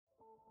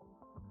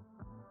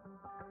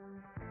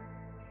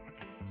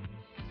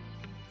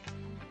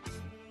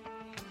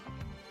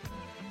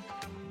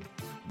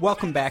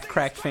Welcome back,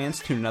 Cracked fans,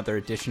 to another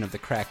edition of the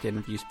Cracked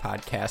Interviews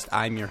podcast.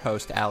 I'm your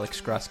host,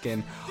 Alex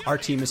Gruskin. Our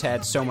team has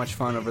had so much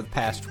fun over the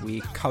past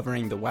week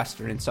covering the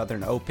Western and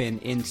Southern Open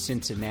in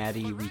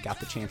Cincinnati. We got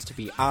the chance to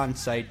be on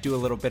site, do a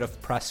little bit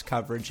of press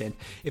coverage, and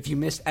if you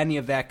missed any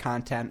of that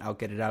content, I'll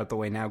get it out of the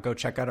way now. Go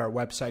check out our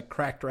website,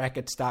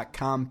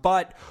 crackedrackets.com.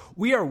 But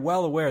we are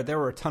well aware there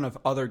were a ton of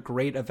other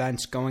great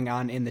events going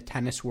on in the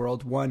tennis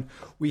world. One,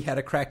 we had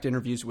a Cracked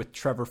Interviews with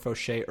Trevor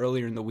Fauché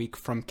earlier in the week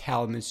from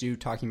Kalamazoo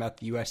talking about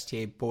the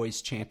USTA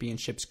Boys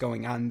Championships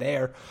going on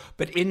there.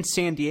 But in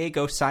San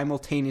Diego,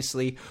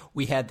 simultaneously,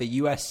 we had the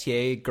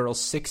USTA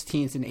Girls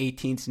 16s and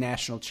 18s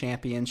National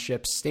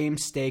Championships. Same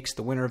stakes,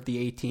 the winner of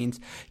the 18s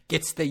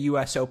gets the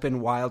U.S.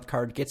 Open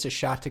wildcard, gets a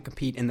shot to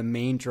compete in the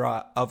main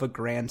draw of a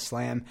Grand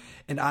Slam.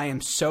 And I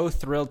am so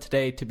thrilled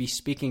today to be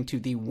speaking to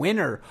the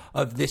winner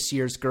of this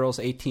year's Girls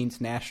 18s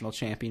National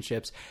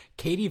Championships,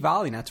 Katie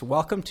Volynets.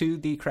 Welcome to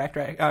the Cracked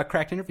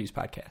Interviews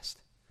podcast.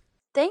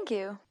 Thank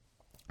you.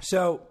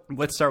 So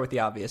let's start with the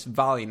obvious.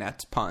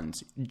 Volynets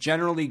puns.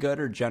 Generally good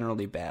or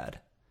generally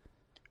bad?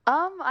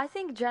 I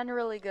think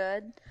generally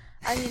good.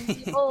 I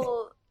mean,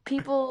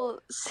 people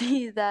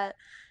see that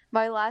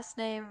my last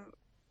name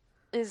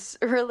is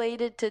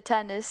related to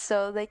tennis,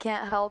 so they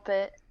can't help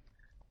it,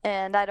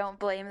 and I don't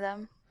blame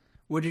them.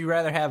 Would you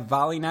rather have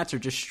Volynets or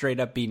just straight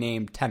up be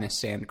named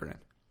Tennis Sandgren?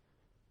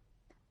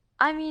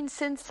 I mean,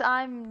 since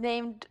my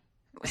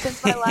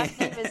last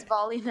name is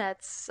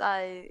Volynets,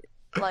 I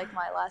like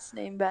my last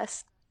name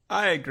best.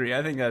 I agree.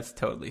 I think that's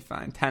totally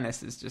fine.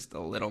 Tennis is just a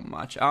little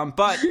much.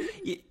 But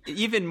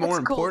even more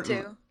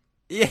important, cool too.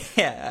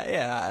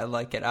 Yeah, I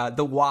like it.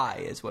 The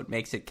Y is what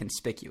makes it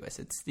conspicuous.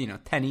 It's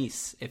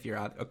tennis if you're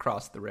out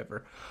across the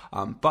river.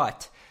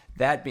 But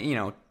that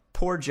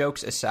poor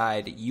jokes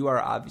aside, you are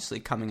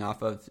obviously coming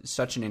off of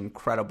such an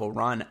incredible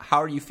run.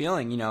 How are you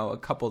feeling? A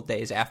couple of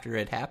days after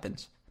it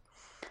happens.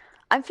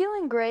 I'm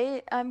feeling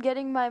great. I'm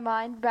getting my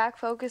mind back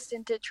focused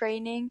into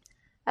training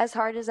as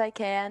hard as I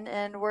can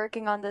and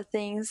working on the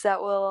things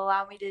that will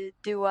allow me to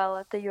do well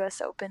at the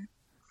U.S. Open.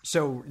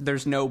 So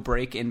there's no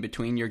break in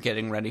between? You're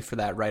getting ready for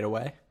that right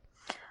away?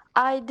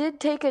 I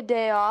did take a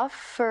day off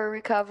for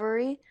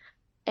recovery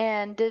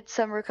and did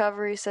some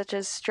recovery such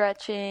as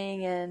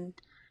stretching and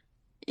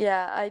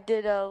I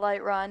did a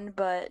light run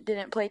but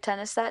didn't play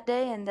tennis that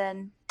day, and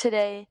then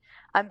today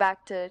I'm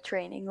back to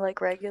training like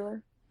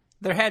regular.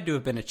 There had to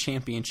have been a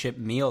championship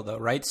meal though,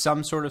 right?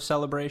 Some sort of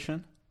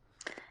celebration?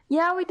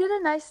 Yeah, we did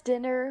a nice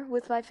dinner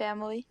with my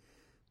family.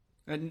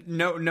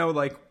 No,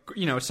 like,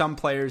 some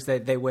players,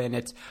 they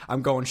win,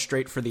 I'm going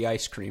straight for the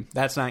ice cream.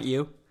 That's not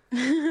you?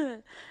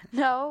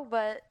 No,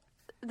 but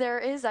there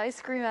is ice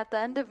cream at the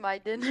end of my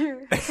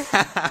dinner.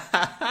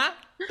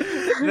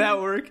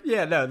 That works.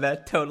 Yeah, no,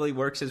 that totally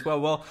works as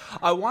well. Well,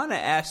 I want to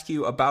ask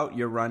you about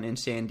your run in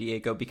San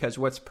Diego because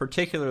what's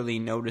particularly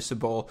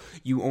noticeable,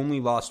 you only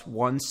lost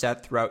one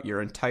set throughout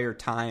your entire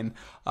time.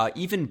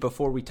 Even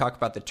before we talk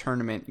about the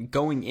tournament,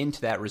 going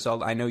into that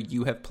result, I know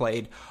you have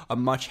played a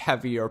much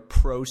heavier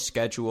pro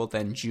schedule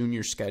than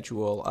junior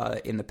schedule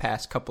in the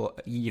past couple,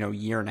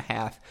 year and a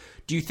half.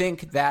 Do you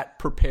think that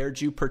prepared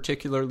you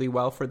particularly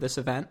well for this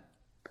event?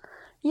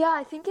 Yeah,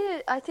 I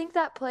think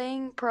that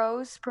playing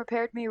pros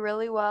prepared me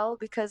really well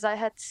because I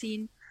had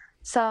seen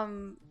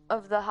some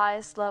of the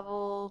highest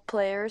level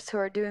players who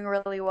are doing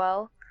really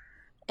well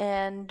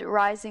and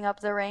rising up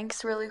the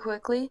ranks really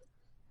quickly.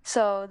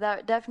 So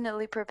that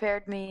definitely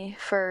prepared me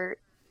for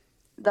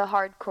the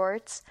hard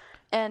courts.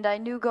 And I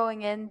knew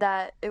going in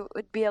that it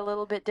would be a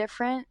little bit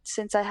different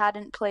since I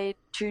hadn't played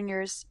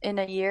juniors in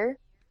a year.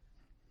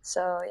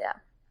 So, yeah.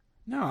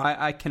 No,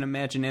 I can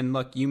imagine. And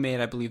look, you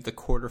made, I believe, the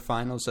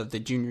quarterfinals of the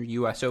Junior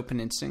U.S. Open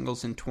in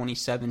singles in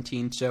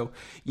 2017, so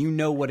you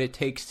know what it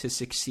takes to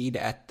succeed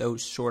at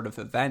those sort of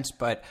events.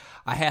 But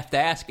I have to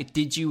ask,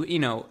 did you,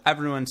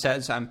 everyone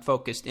says I'm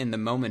focused in the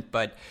moment,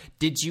 but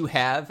did you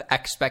have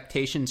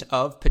expectations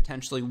of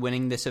potentially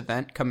winning this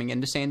event coming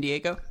into San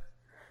Diego?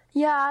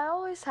 Yeah, I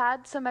always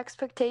had some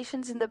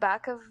expectations in the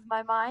back of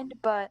my mind,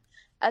 but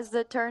as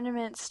the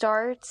tournament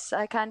starts,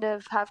 I kind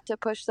of have to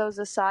push those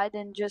aside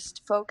and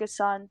just focus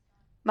on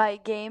my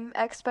game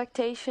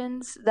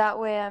expectations. That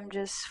way I'm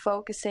just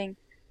focusing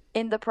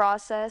in the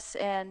process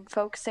and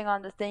focusing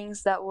on the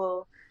things that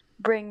will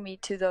bring me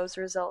to those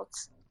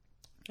results.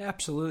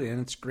 Absolutely,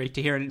 and it's great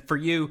to hear. And for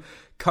you,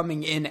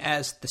 coming in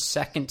as the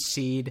second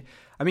seed,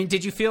 I mean,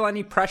 did you feel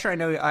any pressure? I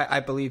know, I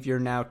believe you're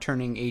now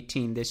turning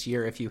 18 this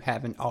year, if you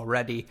haven't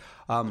already.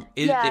 I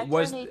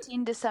turned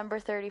 18 December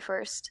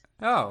 31st.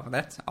 Oh,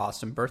 that's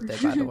awesome birthday,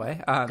 by the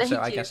way. Thank you.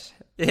 I guess,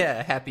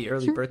 happy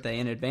early birthday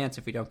in advance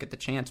if we don't get the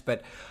chance.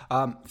 But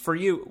for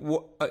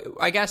you,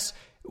 I guess,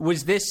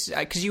 was this,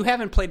 because you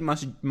haven't played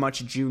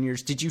much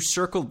juniors, did you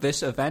circle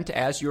this event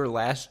as your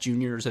last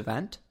juniors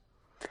event?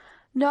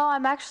 No,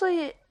 I'm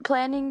actually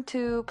planning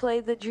to play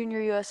the Junior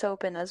U.S.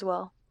 Open as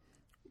well.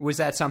 Was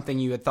that something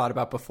you had thought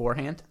about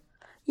beforehand?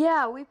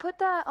 Yeah, we put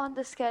that on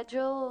the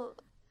schedule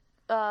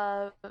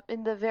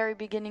in the very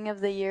beginning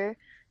of the year,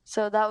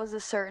 so that was a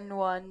certain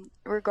one,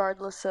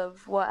 regardless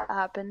of what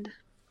happened.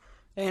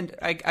 And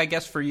I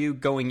guess for you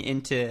going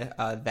into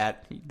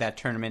that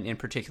tournament in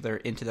particular,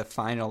 into the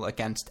final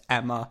against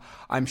Emma,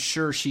 I'm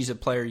sure she's a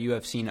player you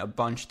have seen a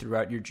bunch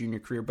throughout your junior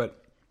career,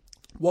 but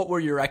what were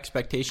your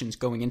expectations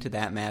going into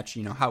that match?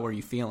 How were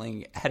you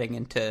feeling heading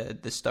into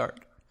the start?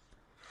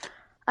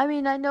 I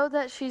mean, I know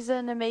that she's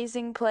an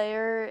amazing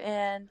player,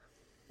 and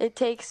it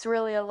takes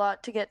really a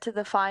lot to get to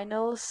the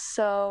finals.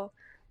 So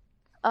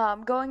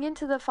going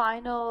into the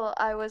final,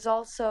 I was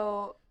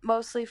also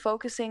mostly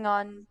focusing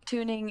on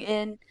tuning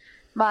in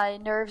my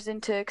nerves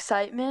into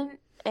excitement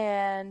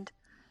and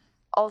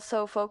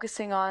also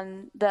focusing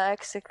on the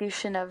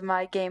execution of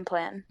my game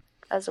plan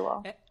as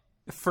well.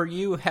 For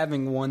you,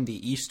 having won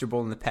the Easter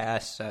Bowl in the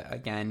past,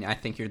 again, I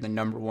think you're the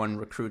number one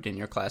recruit in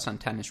your class on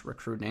tennis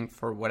recruiting,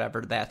 for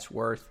whatever that's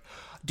worth.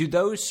 Do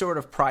those sort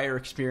of prior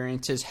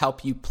experiences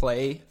help you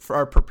play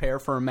or prepare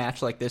for a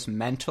match like this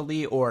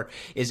mentally, or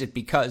is it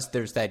because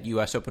there's that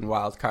U.S. Open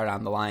wildcard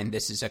on the line,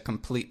 this is a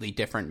completely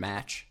different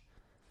match?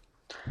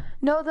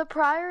 No, the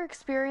prior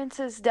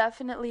experiences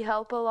definitely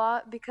help a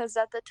lot because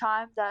at the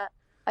time that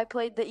I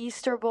played the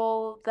Easter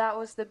Bowl, that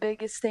was the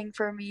biggest thing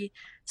for me.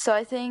 So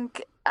I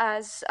think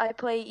as I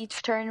play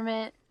each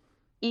tournament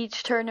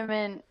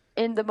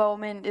in the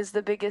moment is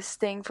the biggest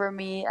thing for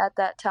me at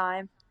that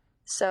time.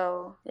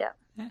 So, yeah.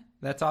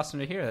 That's awesome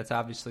to hear. That's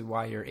obviously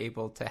why you're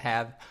able to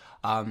have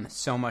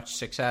so much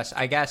success.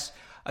 I guess,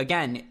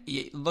 again,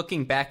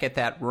 looking back at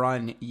that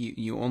run,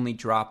 you only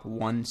drop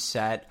one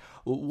set.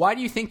 Why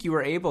do you think you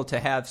were able to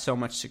have so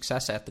much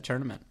success at the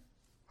tournament?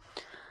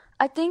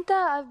 I think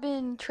that I've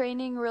been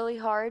training really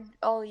hard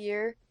all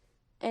year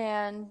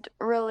and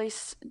really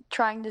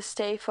trying to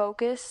stay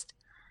focused.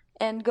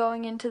 And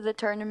going into the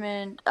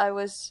tournament, I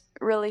was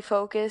really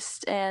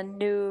focused and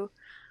knew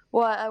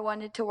what I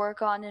wanted to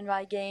work on in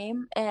my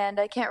game. And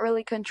I can't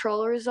really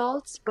control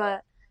results,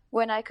 but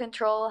when I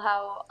control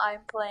how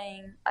I'm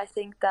playing, I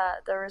think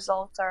that the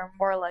results are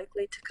more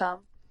likely to come.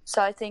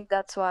 So I think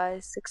that's why I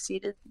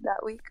succeeded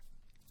that week.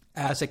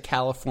 As a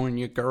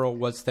California girl,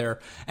 was there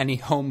any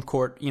home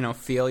court,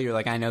 feel? You're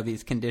like, I know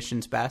these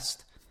conditions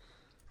best?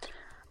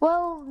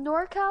 Well,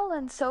 NorCal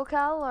and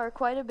SoCal are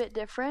quite a bit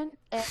different,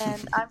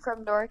 and I'm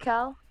from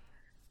NorCal,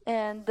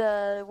 and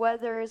the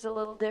weather is a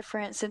little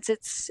different since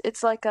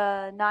it's like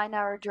a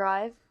 9-hour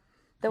drive.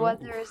 The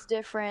weather is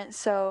different,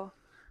 so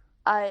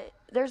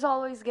there's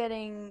always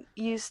getting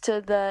used to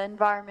the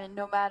environment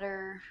no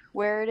matter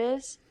where it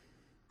is.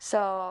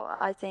 So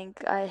I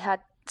think I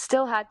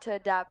still had to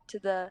adapt to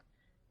the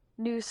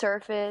new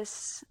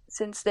surface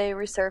since they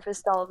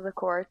resurfaced all of the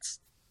courts.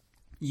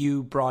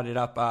 You brought it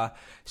up,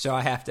 so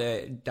I have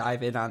to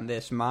dive in on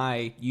this.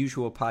 My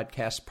usual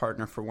podcast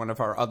partner for one of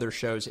our other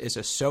shows is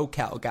a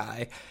SoCal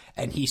guy,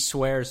 and he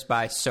swears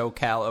by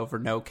SoCal over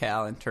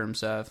NoCal in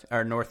terms of,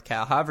 or North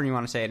Cal, however you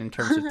want to say it, in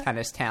terms of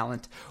tennis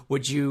talent.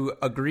 Would you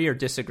agree or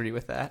disagree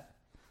with that?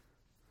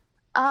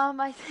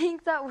 I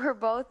think that we're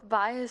both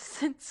biased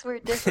since we're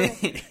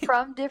different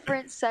from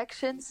different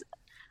sections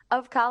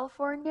of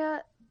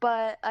California,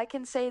 but I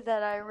can say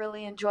that I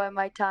really enjoy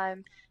my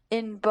time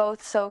in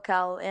both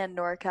SoCal and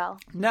NorCal.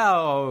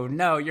 No,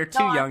 you're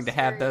too young to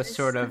have those serious.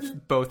 sort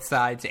of both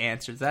sides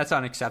answers. That's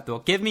unacceptable.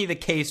 Give me the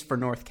case for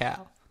North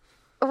Cal.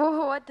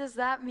 What does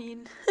that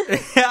mean?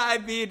 I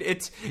mean,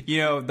 it's,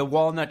 the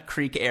Walnut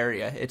Creek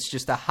area. It's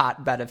just a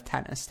hotbed of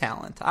tennis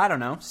talent. I don't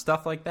know,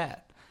 stuff like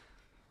that.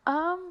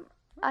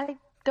 I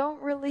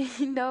don't really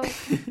know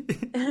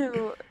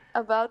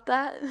about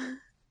that.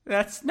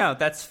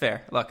 That's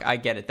fair. Look, I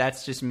get it.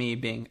 That's just me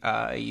being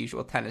a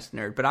usual tennis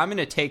nerd. But I'm going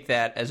to take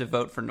that as a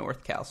vote for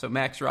North Cal. So,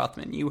 Max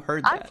Rothman, you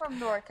heard that. I'm from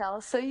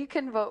NorCal, so you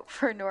can vote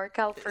for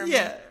NorCal for me.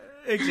 Yeah,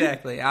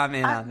 exactly. I'm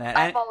in on that.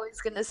 I'm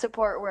always going to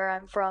support where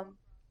I'm from.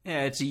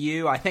 Yeah, it's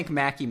you. I think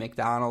Mackie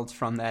McDonald's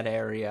from that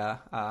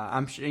area.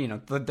 I'm sure,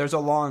 there's a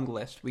long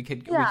list. We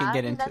could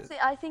get into.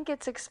 I think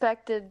it's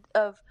expected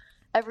of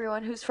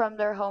everyone who's from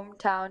their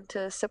hometown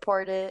to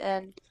support it,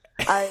 and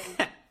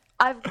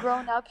I've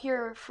grown up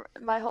here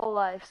my whole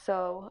life,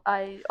 so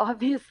I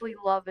obviously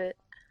love it.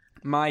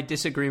 My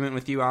disagreement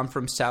with you, I'm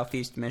from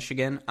Southeast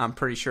Michigan. I'm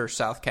pretty sure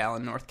South Cal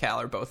and North Cal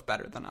are both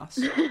better than us.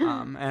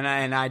 And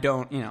I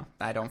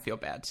don't feel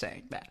bad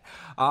saying that.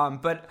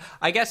 But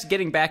I guess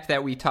getting back to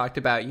that, we talked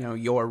about,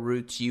 your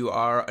roots. You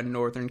are a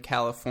Northern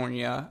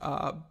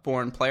California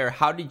born player.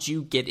 How did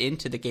you get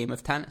into the game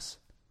of tennis?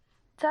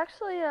 It's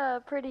actually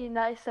a pretty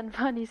nice and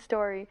funny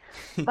story.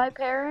 My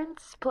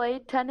parents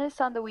played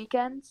tennis on the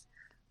weekends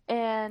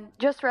and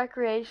just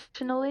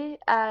recreationally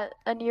at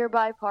a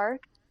nearby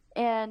park.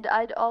 And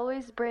I'd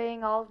always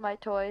bring all of my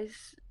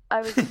toys.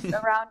 I was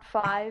around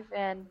 5,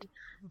 and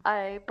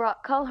I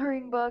brought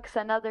coloring books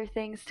and other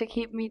things to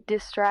keep me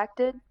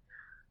distracted.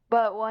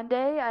 But one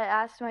day I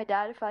asked my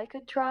dad if I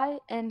could try,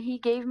 and he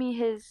gave me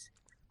his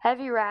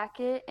heavy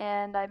racket,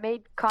 and I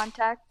made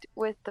contact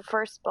with the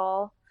first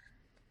ball.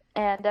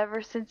 And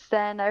ever since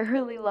then, I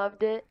really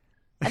loved it.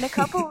 And a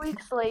couple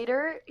weeks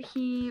later,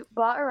 he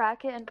bought a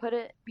racket and put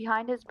it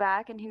behind his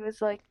back, and he was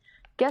like,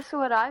 "Guess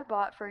what I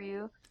bought for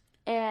you?"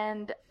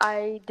 And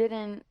I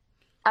didn't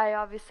I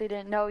obviously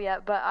didn't know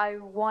yet, but I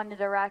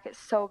wanted a racket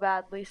so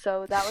badly,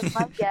 so that was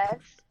my guess.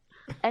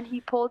 And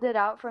he pulled it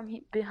out from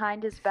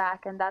behind his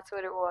back, and that's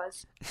what it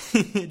was.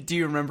 Do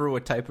you remember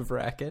what type of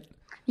racket?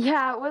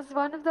 Yeah, it was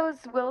one of those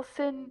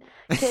Wilson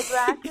kid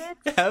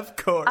rackets. Of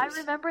course. I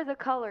remember the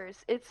colors.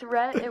 It's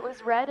red. It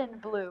was red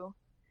and blue.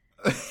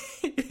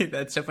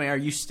 That's so funny. Are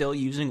you still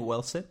using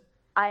Wilson?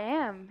 I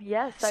am,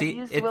 yes. See,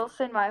 I've used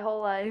Wilson my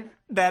whole life.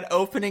 That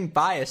opening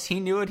bias, he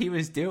knew what he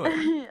was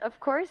doing.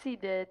 Of course he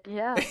did,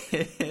 yeah.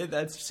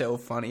 That's so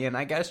funny. And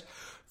I guess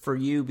for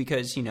you,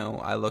 because,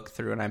 I looked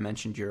through and I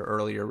mentioned your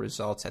earlier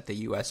results at the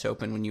U.S.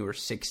 Open when you were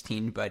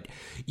 16, but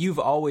you've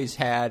always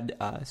had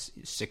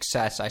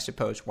success, I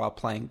suppose, while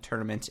playing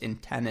tournaments in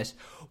tennis.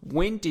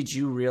 When did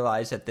you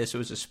realize that this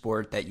was a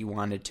sport that you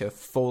wanted to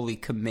fully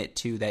commit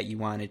to, that you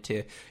wanted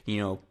to,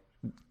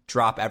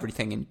 drop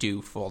everything and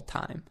do full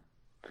time?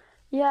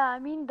 Yeah, I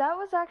mean, that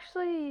was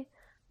actually,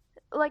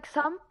 like,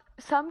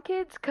 some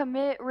kids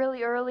commit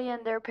really early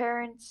and their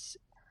parents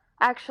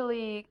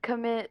actually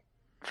commit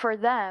for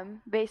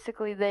them.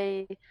 Basically,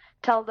 they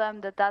tell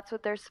them that that's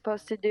what they're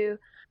supposed to do.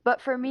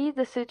 But for me,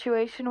 the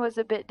situation was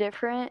a bit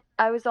different.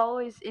 I was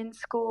always in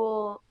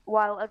school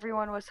while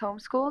everyone was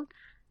homeschooled,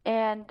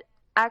 and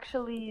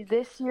actually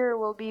this year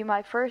will be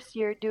my first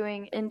year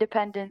doing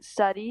independent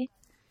study,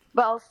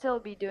 but I'll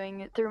still be doing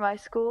it through my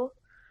school.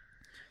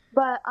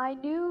 But I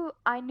knew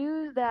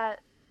that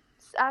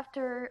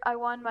after I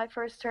won my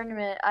first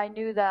tournament, I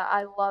knew that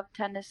I loved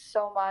tennis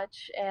so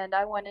much and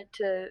I wanted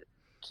to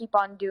keep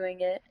on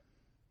doing it.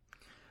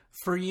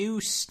 For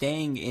you,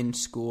 staying in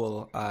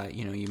school,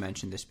 you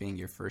mentioned this being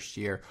your first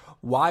year.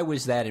 Why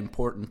was that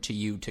important to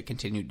you to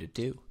continue to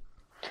do?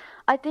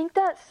 I think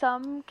that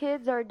some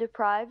kids are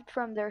deprived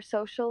from their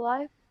social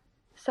life,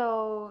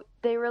 so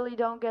they really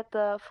don't get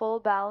the full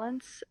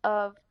balance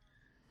of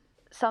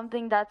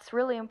something that's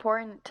really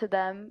important to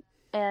them,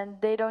 and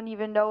they don't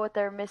even know what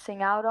they're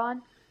missing out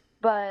on.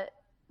 But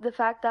the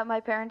fact that my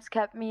parents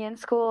kept me in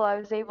school, I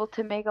was able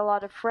to make a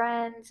lot of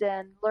friends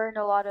and learn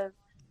a lot of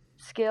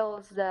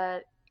skills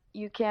that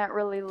you can't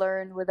really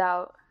learn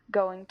without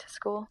going to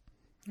school.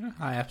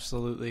 I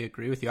absolutely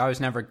agree with you. I was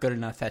never good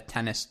enough at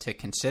tennis to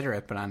consider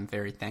it, but I'm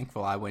very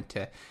thankful I went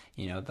to,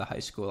 the high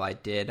school I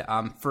did.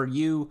 For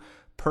you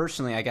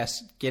personally, I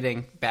guess,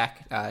 getting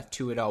back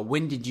to it all,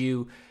 when did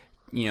you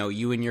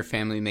and your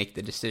family make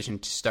the decision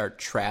to start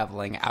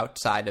traveling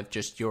outside of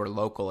just your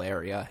local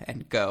area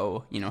and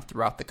go,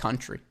 throughout the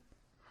country?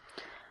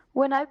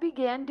 When I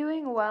began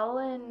doing well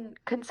in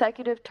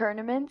consecutive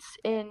tournaments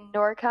in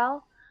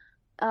NorCal,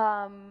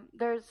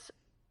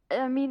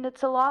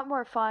 it's a lot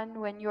more fun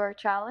when you are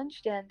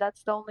challenged, and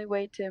that's the only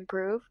way to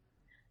improve,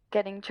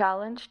 getting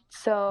challenged.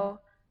 So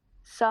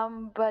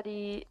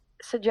somebody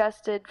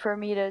suggested for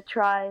me to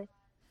try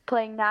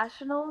playing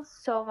nationals.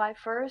 So my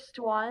first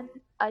one,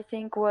 I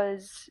think,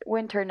 was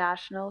Winter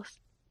Nationals.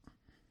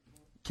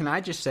 Can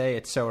I just say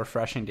it's so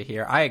refreshing to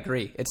hear? I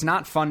agree. It's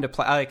not fun to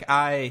play. Like,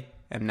 I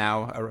am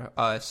now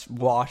a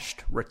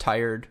washed,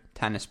 retired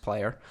tennis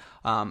player.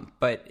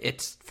 But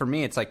for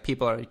me, it's like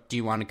people are like, do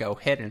you want to go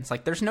hit? And it's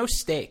like, there's no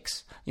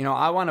stakes.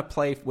 I want to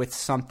play with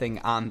something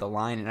on the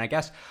line. And I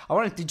guess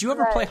did you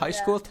ever play high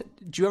school?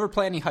 Did you ever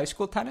play any high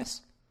school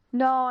tennis?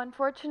 No,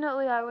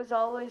 unfortunately, I was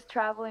always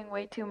traveling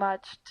way too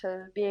much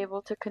to be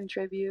able to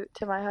contribute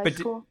to my high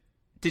school.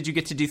 Did you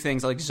get to do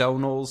things like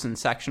zonals and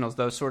sectionals,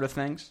 those sort of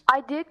things?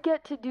 I did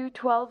get to do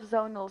 12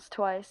 zonals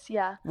twice,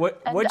 yeah.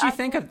 What did you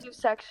think of? I did do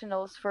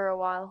sectionals for a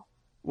while.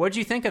 What did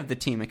you think of the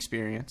team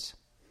experience?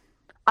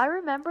 I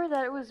remember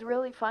that it was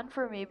really fun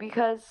for me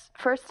because,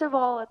 first of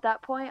all, at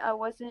that point, I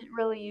wasn't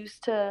really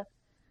used to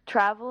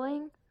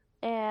traveling.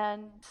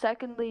 And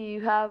secondly,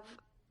 you have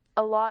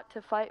a lot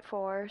to fight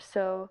for,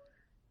 so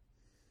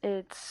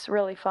it's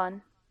really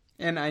fun.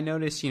 And I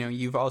noticed,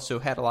 you've also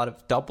had a lot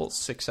of doubles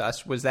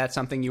success. Was that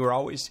something you were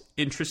always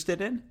interested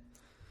in?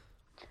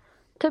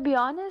 To be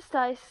honest,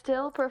 I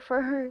still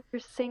prefer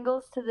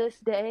singles to this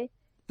day.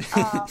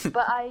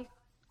 But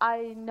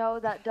I know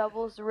that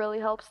doubles really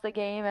helps the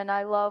game, and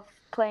I love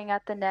playing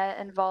at the net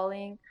and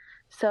volleying.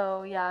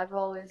 So, yeah, I've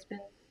always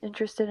been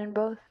interested in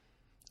both.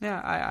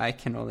 Yeah, I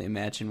can only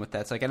imagine what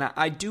that's like. And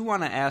I do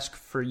want to ask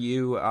for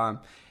you,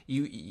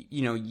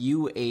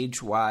 you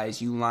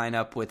age-wise, you line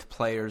up with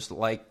players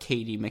like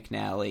Katie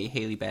McNally,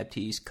 Haley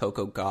Baptiste,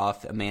 Coco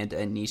Gauff, Amanda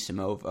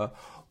Anisimova.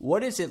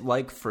 What is it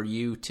like for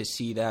you to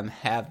see them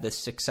have this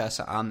success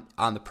on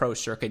the pro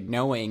circuit,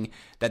 knowing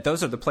that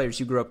those are the players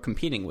you grew up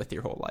competing with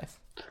your whole life?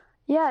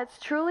 Yeah, it's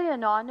truly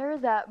an honor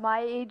that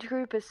my age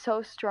group is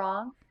so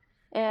strong,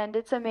 and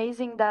it's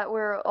amazing that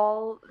we're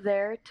all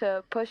there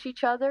to push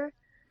each other,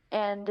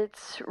 and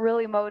it's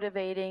really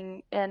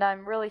motivating, and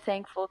I'm really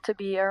thankful to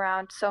be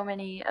around so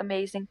many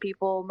amazing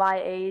people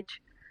my age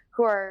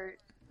who are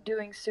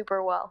doing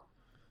super well.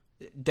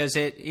 Does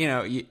it,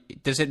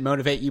 does it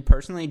motivate you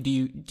personally?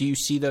 Do you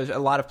see those? A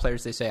lot of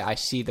players, they say, I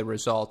see the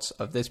results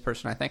of this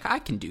person. I think I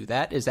can do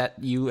that. Is that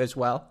you as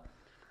well?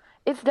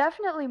 It's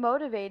definitely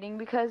motivating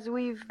because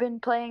we've been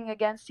playing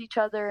against each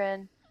other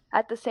and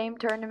at the same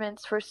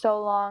tournaments for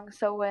so long.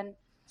 So when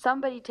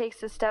somebody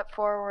takes a step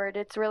forward,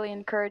 it's really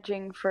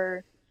encouraging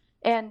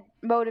and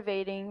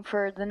motivating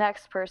for the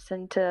next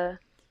person to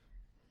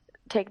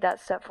take that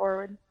step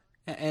forward.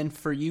 And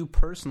for you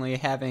personally,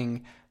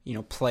 having,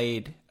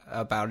 played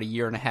about a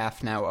year and a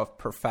half now of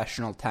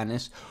professional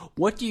tennis,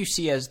 what do you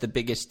see as the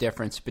biggest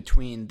difference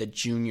between the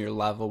junior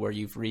level where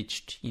you've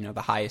reached,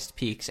 the highest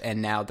peaks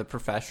and now the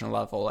professional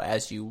level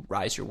as you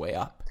rise your way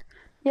up?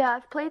 Yeah,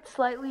 I've played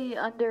slightly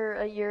under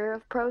a year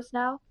of pros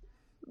now,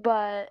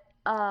 but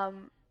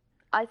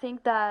I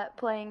think that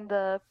playing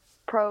the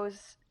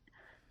pros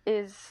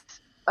is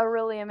a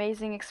really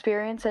amazing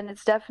experience, and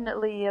it's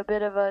definitely a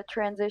bit of a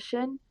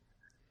transition.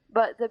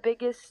 But the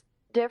biggest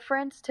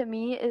difference to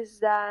me is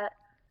that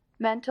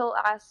mental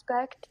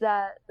aspect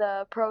that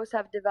the pros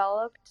have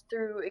developed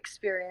through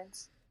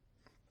experience.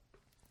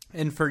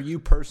 And for you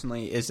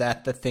personally, is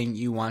that the thing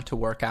you want to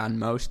work on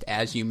most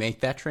as you make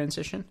that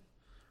transition?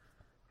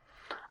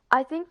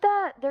 I think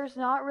that there's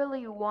not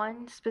really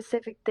one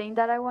specific thing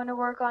that I want to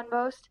work on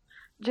most.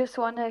 Just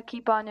want to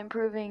keep on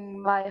improving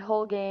my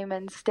whole game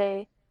and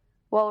stay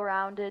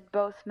well-rounded,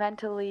 both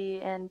mentally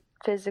and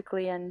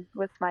physically and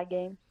with my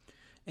game.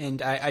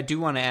 And I do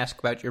want to ask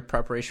about your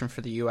preparation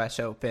for the U.S.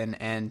 Open,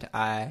 and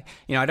I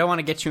don't want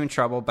to get you in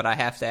trouble, but I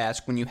have to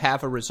ask, when you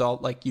have a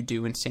result like you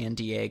do in San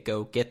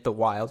Diego, get the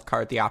wild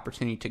card, the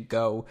opportunity to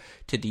go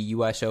to the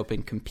U.S.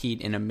 Open,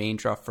 compete in a main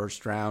draw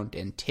first round,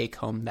 and take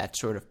home that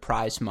sort of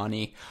prize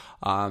money,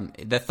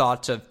 the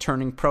thoughts of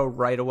turning pro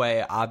right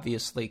away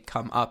obviously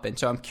come up. And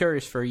so I'm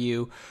curious for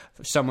you,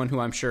 someone who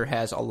I'm sure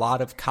has a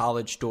lot of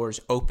college doors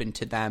open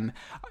to them,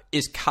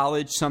 is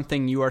college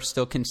something you are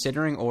still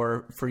considering,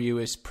 or for you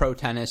is pro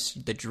tennis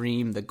the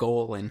dream, the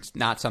goal, and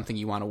not something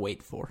you want to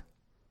wait for?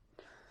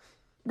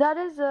 That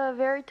is a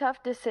very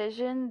tough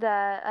decision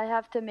that I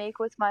have to make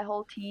with my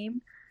whole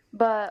team,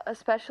 but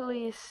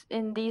especially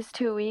in these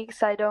 2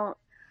 weeks, I don't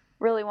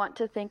really want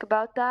to think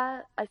about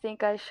that. I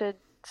think I should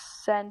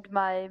send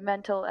my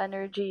mental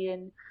energy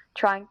in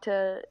trying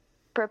to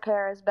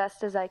prepare as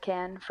best as I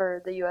can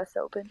for the U.S.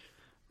 Open.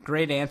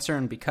 Great answer,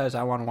 and because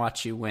I want to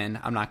watch you win,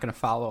 I'm not going to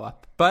follow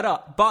up.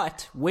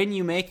 But when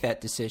you make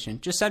that decision,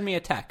 just send me a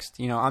text.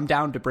 I'm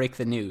down to break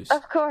the news.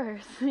 Of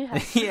course,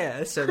 yeah.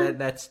 Yeah, so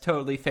that's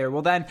totally fair.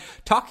 Well, then,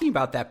 talking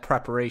about that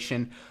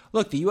preparation,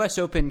 look, the U.S.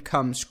 Open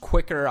comes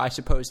quicker, I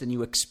suppose, than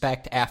you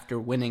expect after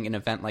winning an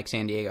event like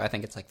San Diego. I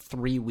think it's like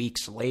 3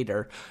 weeks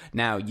later.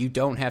 Now, you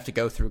don't have to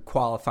go through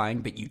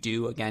qualifying, but you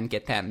do, again,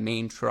 get that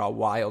main draw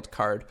wild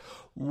card.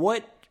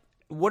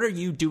 What are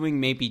you doing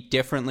maybe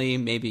differently?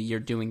 Maybe you're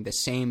doing the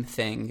same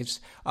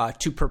things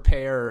to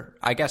prepare,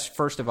 I guess,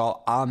 first of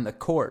all, on the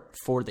court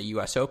for the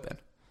U.S. Open?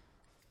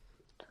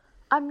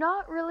 I'm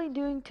not really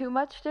doing too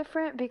much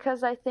different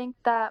because I think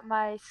that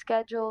my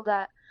schedule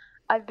that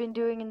I've been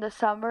doing in the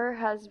summer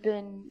has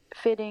been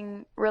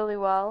fitting really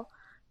well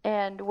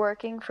and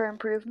working for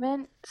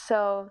improvement.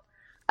 So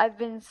I've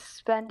been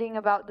spending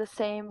about the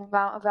same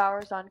amount of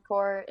hours on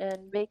court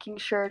and making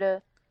sure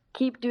to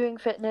keep doing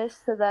fitness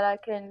so that I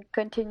can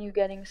continue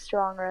getting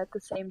stronger at the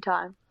same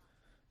time.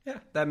 Yeah,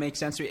 that makes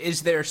sense.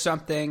 Is there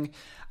something,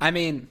 I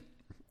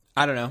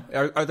don't know,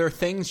 are there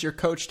things your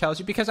coach tells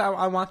you? Because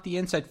I want the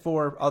insight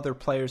for other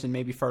players and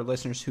maybe for our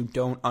listeners who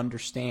don't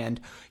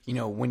understand,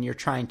 when you're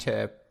trying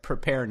to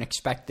prepare and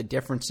expect the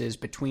differences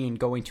between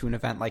going to an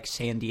event like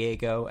San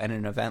Diego and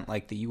an event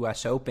like the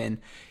U.S. Open.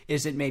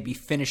 Is it maybe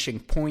finishing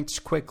points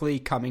quickly,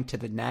 coming to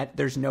the net?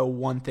 There's no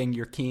one thing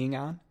you're keying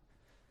on?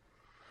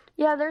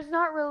 Yeah, there's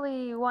not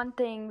really one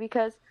thing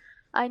because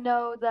I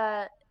know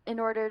that in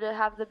order to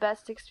have the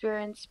best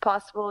experience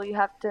possible, you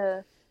have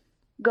to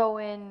go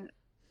in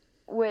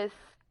with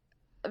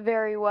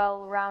very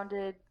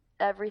well-rounded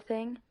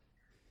everything.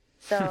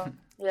 So,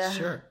 yeah.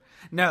 Sure.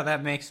 No,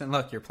 that makes sense.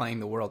 Look, you're playing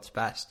the world's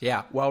best.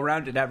 Yeah,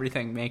 well-rounded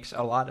everything makes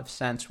a lot of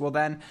sense. Well,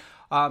 then,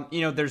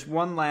 there's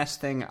one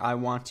last thing I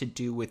want to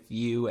do with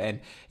you, and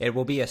it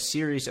will be a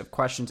series of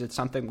questions. It's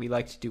something we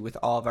like to do with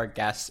all of our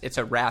guests. It's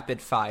a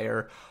rapid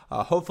fire.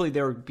 Hopefully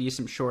there will be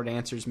some short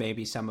answers.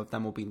 Maybe some of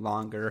them will be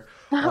longer.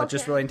 Okay.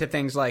 Just relating to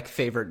things like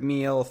favorite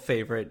meal,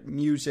 favorite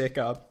music,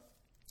 and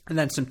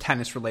then some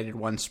tennis-related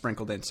ones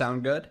sprinkled in.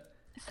 Sound good?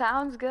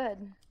 Sounds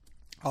good.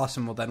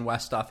 Awesome. Well, then,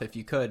 Westhoff, if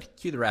you could,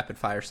 cue the rapid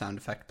fire sound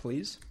effect,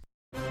 please.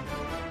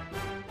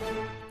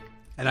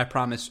 And I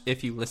promise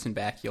if you listen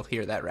back, you'll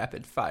hear that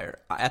rapid fire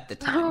at the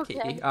time, Okay.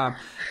 Katie. A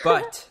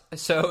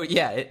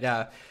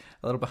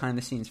little behind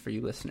the scenes for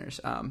you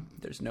listeners.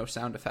 There's no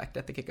sound effect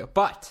at the get-go.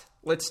 But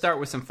let's start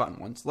with some fun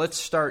ones. Let's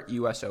start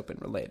U.S. Open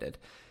related.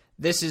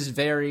 This is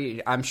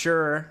I'm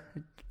sure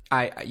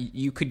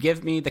you could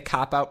give me the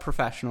cop-out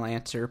professional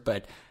answer,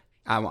 but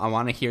I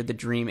want to hear the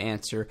dream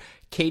answer.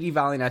 Katie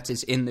Volynets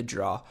is in the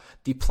draw.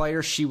 The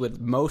player she would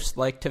most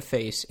like to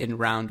face in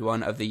round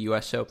one of the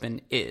U.S.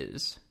 Open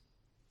is...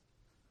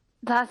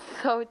 That's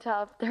so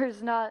tough.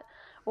 There's not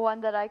one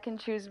that I can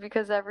choose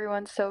because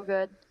everyone's so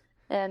good,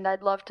 and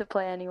I'd love to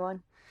play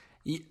anyone.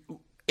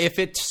 If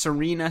it's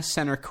Serena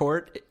center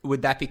court,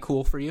 would that be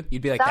cool for you?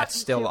 You'd be like, that's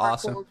still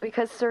awesome. Cool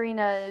because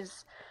Serena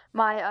is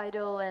my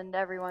idol and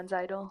everyone's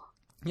idol.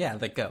 Yeah,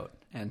 the GOAT.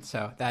 And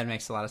so that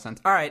makes a lot of sense.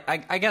 All right,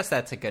 I guess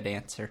that's a good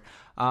answer.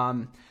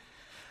 How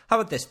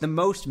about this? The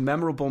most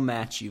memorable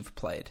match you've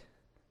played?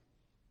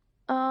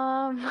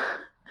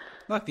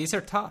 Look, these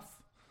are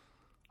tough.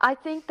 I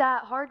think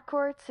that hard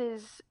courts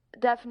is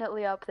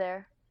definitely up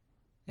there.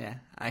 Yeah,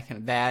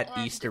 that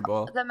and Easter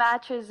Bowl. The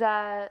matches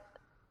at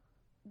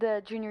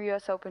the Junior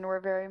US Open were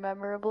very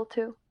memorable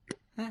too.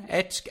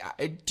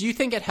 Do you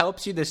think it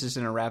helps you, this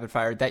isn't a rapid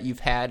fire, that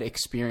you've had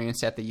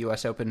experience at the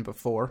US Open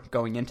before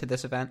going into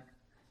this event?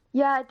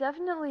 Yeah, it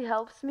definitely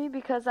helps me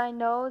because I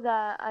know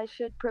that I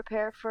should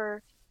prepare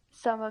for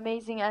some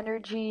amazing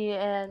energy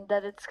and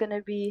that it's going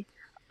to be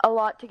a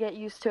lot to get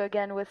used to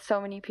again with so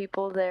many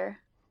people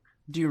there.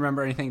 Do you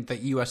remember anything, the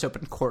US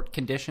Open court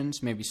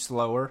conditions, maybe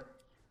slower?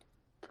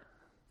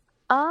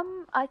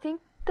 I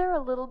think they're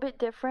a little bit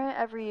different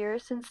every year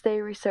since they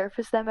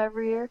resurface them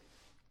every year.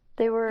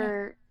 They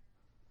were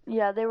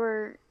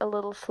a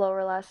little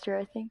slower last year,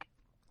 I think.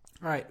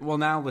 All right, well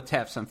now let's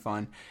have some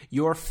fun.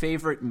 Your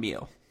favorite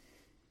meal?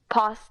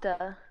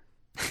 Pasta.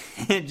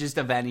 Just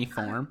of any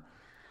form?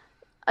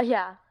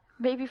 Yeah,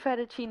 maybe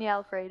fettuccine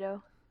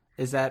alfredo.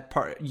 Is that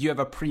you have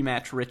a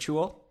pre-match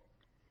ritual?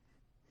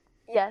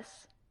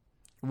 Yes.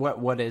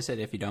 What is it,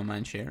 if you don't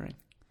mind sharing?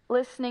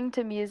 Listening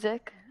to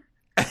music.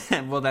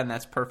 Well, then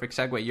that's perfect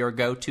segue. Your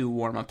go-to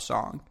warm-up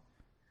song?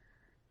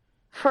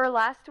 For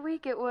last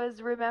week, it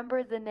was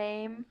Remember the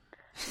Name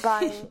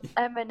by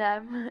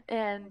Eminem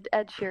and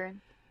Ed Sheeran.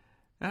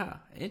 Oh,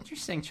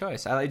 interesting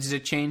choice. Does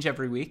it change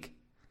every week?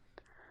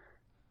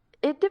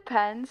 It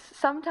depends.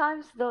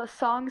 Sometimes the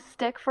songs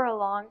stick for a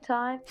long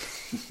time.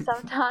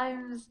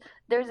 Sometimes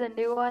there's a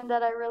new one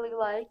that I really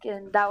like,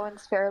 and that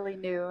one's fairly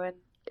new, and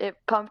it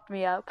pumped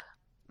me up.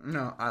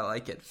 No, I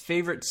like it.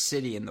 Favorite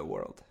city in the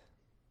world?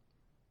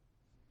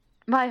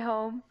 My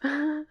home.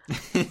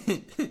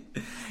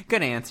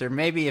 Good answer.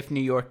 Maybe if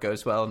New York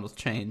goes well, it'll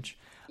change.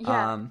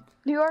 Yeah,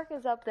 New York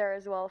is up there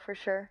as well, for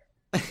sure.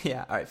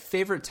 Yeah, all right.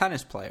 Favorite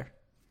tennis player?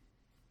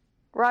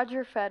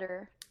 Roger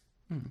Federer.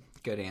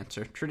 Good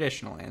answer.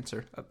 Traditional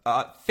answer.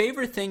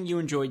 Favorite thing you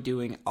enjoy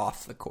doing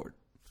off the court?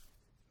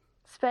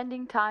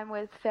 Spending time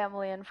with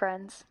family and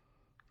friends.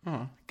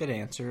 Oh, good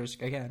answers.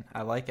 Again,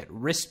 I like it.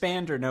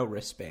 Wristband or no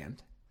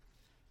wristband?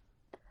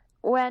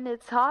 When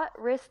it's hot,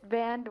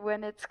 wristband.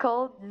 When it's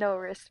cold, no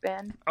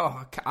wristband.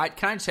 Oh, can I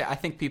just say, I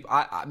think people,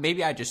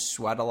 maybe I just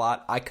sweat a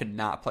lot. I could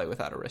not play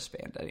without a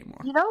wristband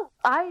anymore. You know,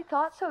 I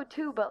thought so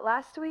too, but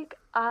last week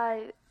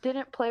I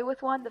didn't play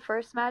with one the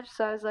first match,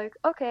 so I was like,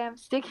 okay, I'm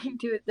sticking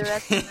to it the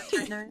rest of the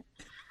tournament.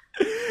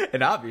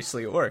 It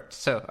obviously worked.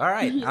 So, all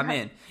right, yeah. I'm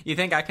in. You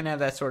think I can have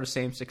that sort of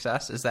same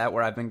success? Is that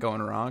where I've been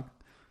going wrong?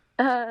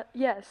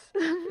 Yes.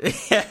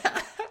 Yeah.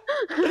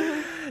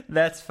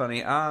 That's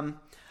funny.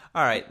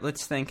 All right,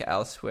 let's think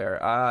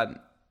elsewhere.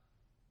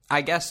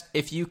 I guess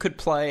if you could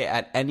play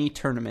at any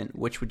tournament,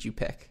 which would you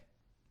pick?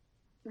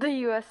 The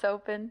U.S.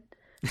 Open.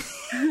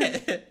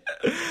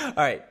 All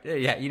right,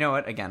 yeah, you know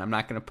what? Again, I'm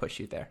not going to push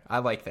you there. I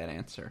like that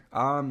answer.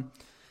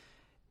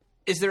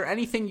 Is there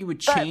anything you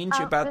would change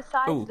about?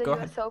 Besides the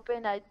U.S.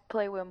 Open, I'd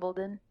play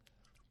Wimbledon.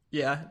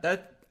 Yeah,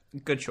 that's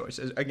good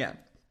choices. Again,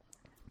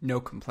 no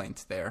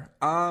complaints there.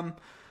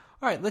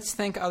 All right, let's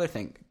think other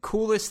thing.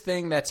 Coolest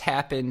thing that's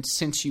happened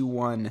since you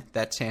won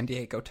that San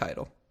Diego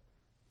title?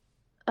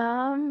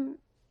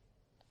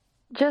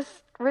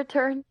 Just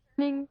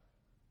returning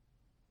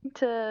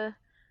to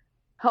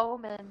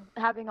home and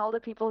having all the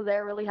people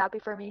there really happy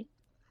for me.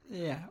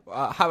 Yeah.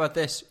 How about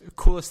this?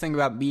 Coolest thing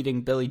about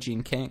meeting Billie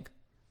Jean King?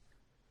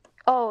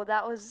 Oh,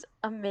 that was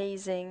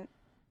amazing.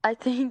 I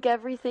think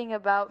everything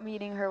about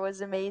meeting her was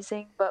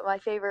amazing, but my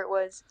favorite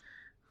was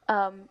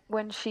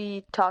when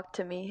she talked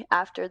to me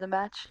after the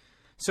match.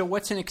 So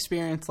what's an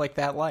experience like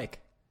that like?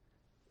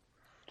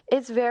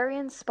 It's very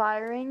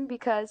inspiring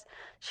because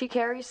she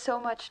carries so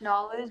much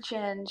knowledge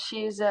and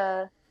she's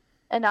an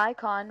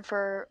icon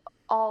for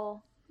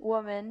all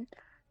women,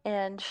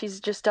 and she's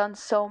just done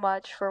so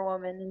much for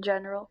women in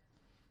general.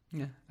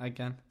 Yeah,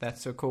 again,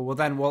 that's so cool. Well,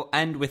 then we'll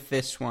end with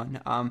this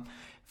one.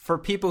 For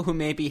people who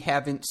maybe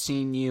haven't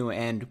seen you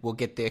and will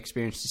get the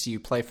experience to see you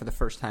play for the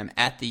first time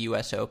at the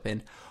U.S.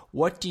 Open,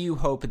 what do you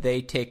hope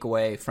they take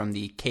away from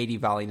the Katie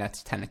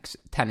Volynets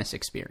tennis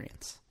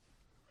experience?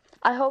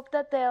 I hope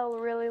that they'll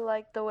really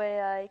like the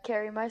way I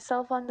carry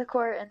myself on the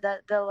court and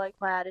that they'll like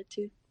my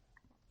attitude.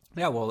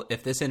 Yeah, well,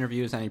 if this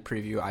interview is any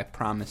preview, I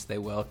promise they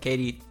will.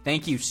 Katie,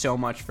 thank you so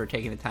much for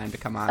taking the time to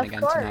come on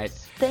again tonight.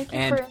 Thank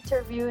you for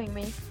interviewing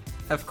me.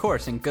 Of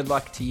course, and good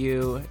luck to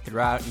you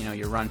throughout,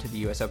 your run to the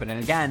U.S. Open.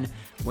 And again,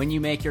 when you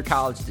make your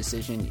college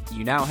decision,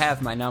 you now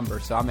have my number,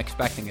 so I'm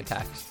expecting a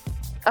text.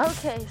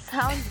 Okay,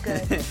 sounds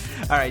good.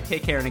 All right,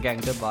 take care, and again,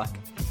 good luck.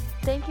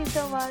 Thank you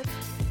so much.